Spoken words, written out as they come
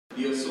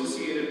The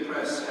Associated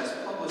Press has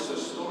published a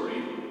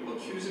story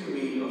accusing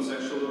me of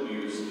sexual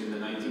abuse in the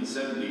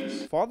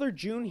 1970s. Father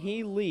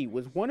Jun-hee Lee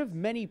was one of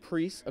many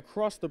priests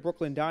across the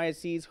Brooklyn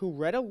Diocese who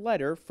read a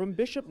letter from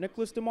Bishop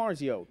Nicholas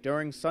DiMarzio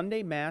during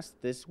Sunday Mass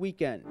this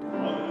weekend.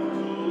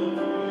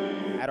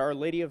 At Our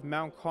Lady of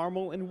Mount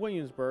Carmel in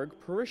Williamsburg,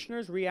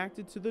 parishioners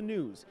reacted to the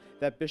news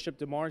that Bishop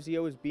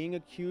DiMarzio is being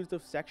accused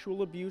of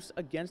sexual abuse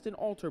against an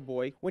altar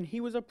boy when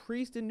he was a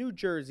priest in New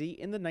Jersey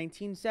in the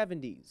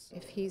 1970s.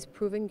 If he's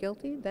proven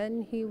guilty,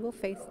 then he will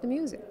face the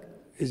music.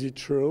 Is it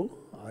true?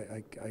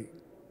 I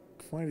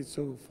find it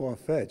so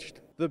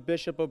far-fetched. The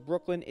Bishop of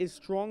Brooklyn is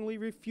strongly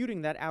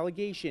refuting that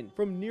allegation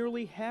from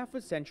nearly half a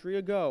century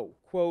ago.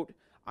 Quote,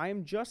 "I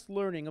am just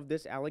learning of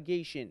this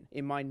allegation.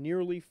 In my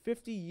nearly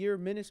 50-year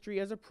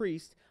ministry as a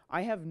priest,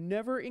 I have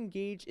never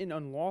engaged in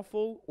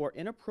unlawful or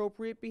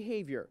inappropriate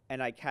behavior,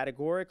 and I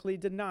categorically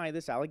deny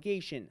this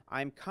allegation.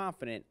 I am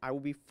confident I will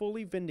be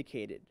fully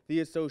vindicated."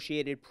 The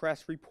Associated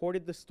Press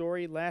reported the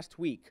story last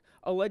week,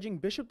 alleging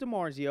Bishop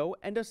DiMarzio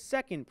and a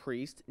second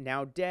priest,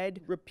 now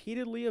dead,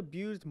 repeatedly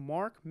abused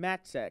Mark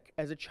Matzek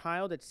as a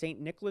child at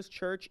St. Nicholas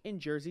Church in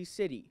Jersey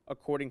City.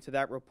 According to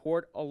that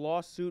report, a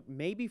lawsuit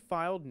may be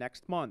filed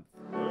next month.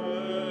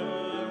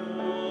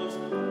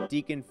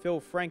 Deacon Phil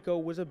Franco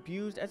was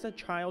abused as a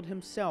child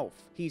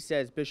himself. He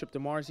says Bishop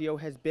DiMarzio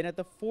has been at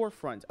the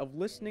forefront of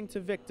listening to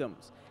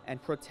victims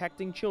and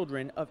protecting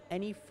children of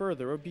any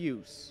further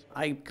abuse.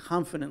 I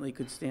confidently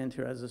could stand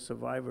here as a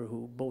survivor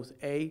who both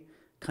A,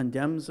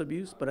 condemns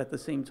abuse, but at the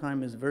same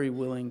time is very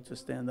willing to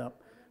stand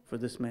up for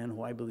this man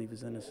who I believe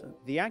is innocent.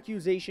 The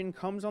accusation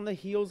comes on the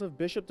heels of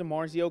Bishop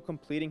DiMarzio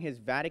completing his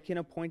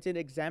Vatican-appointed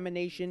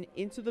examination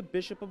into the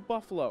Bishop of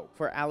Buffalo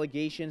for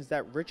allegations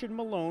that Richard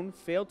Malone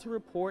failed to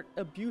report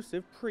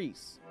abusive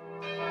priests.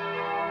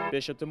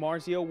 Bishop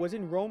DiMarzio was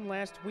in Rome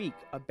last week,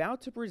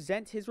 about to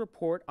present his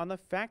report on the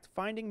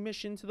fact-finding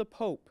mission to the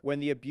Pope when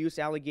the abuse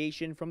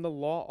allegation from the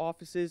law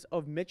offices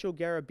of Mitchell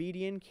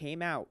Garabedian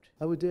came out.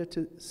 I would dare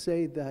to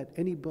say that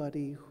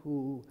anybody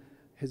who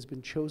has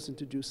been chosen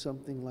to do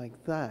something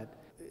like that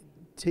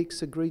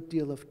takes a great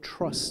deal of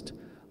trust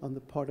on the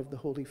part of the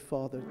Holy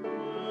Father.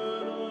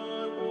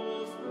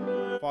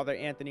 Father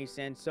Anthony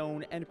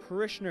Sansone and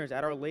parishioners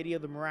at Our Lady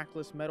of the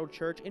Miraculous Medal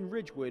Church in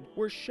Ridgewood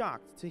were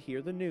shocked to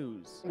hear the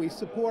news. We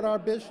support our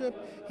bishop.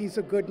 He's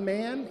a good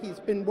man. He's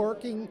been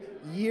working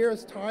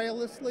years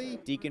tirelessly.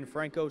 Deacon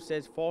Franco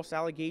says false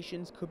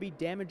allegations could be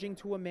damaging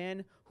to a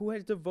man who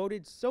has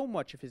devoted so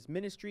much of his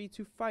ministry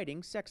to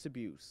fighting sex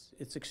abuse.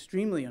 It's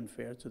extremely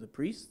unfair to the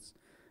priests,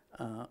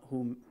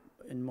 whom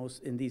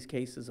in these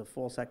cases of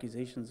false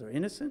accusations are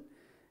innocent.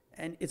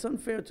 And it's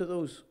unfair to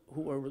those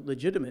who are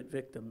legitimate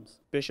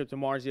victims. Bishop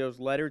DiMarzio's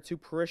letter to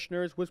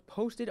parishioners was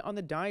posted on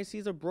the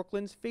Diocese of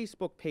Brooklyn's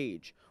Facebook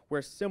page,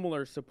 where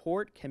similar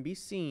support can be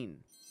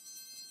seen.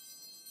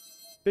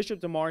 Bishop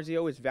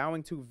DiMarzio is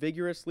vowing to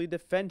vigorously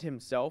defend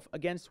himself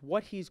against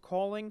what he's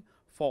calling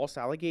false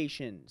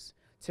allegations.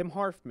 Tim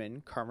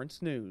Harfman,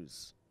 Currents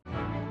News.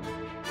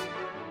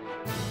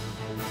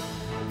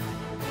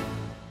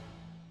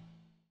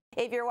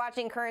 If you're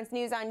watching Currents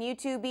News on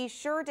YouTube, be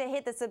sure to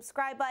hit the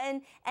subscribe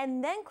button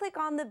and then click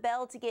on the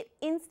bell to get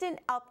instant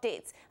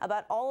updates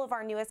about all of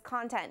our newest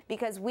content,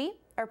 because we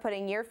are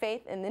putting your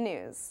faith in the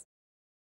news.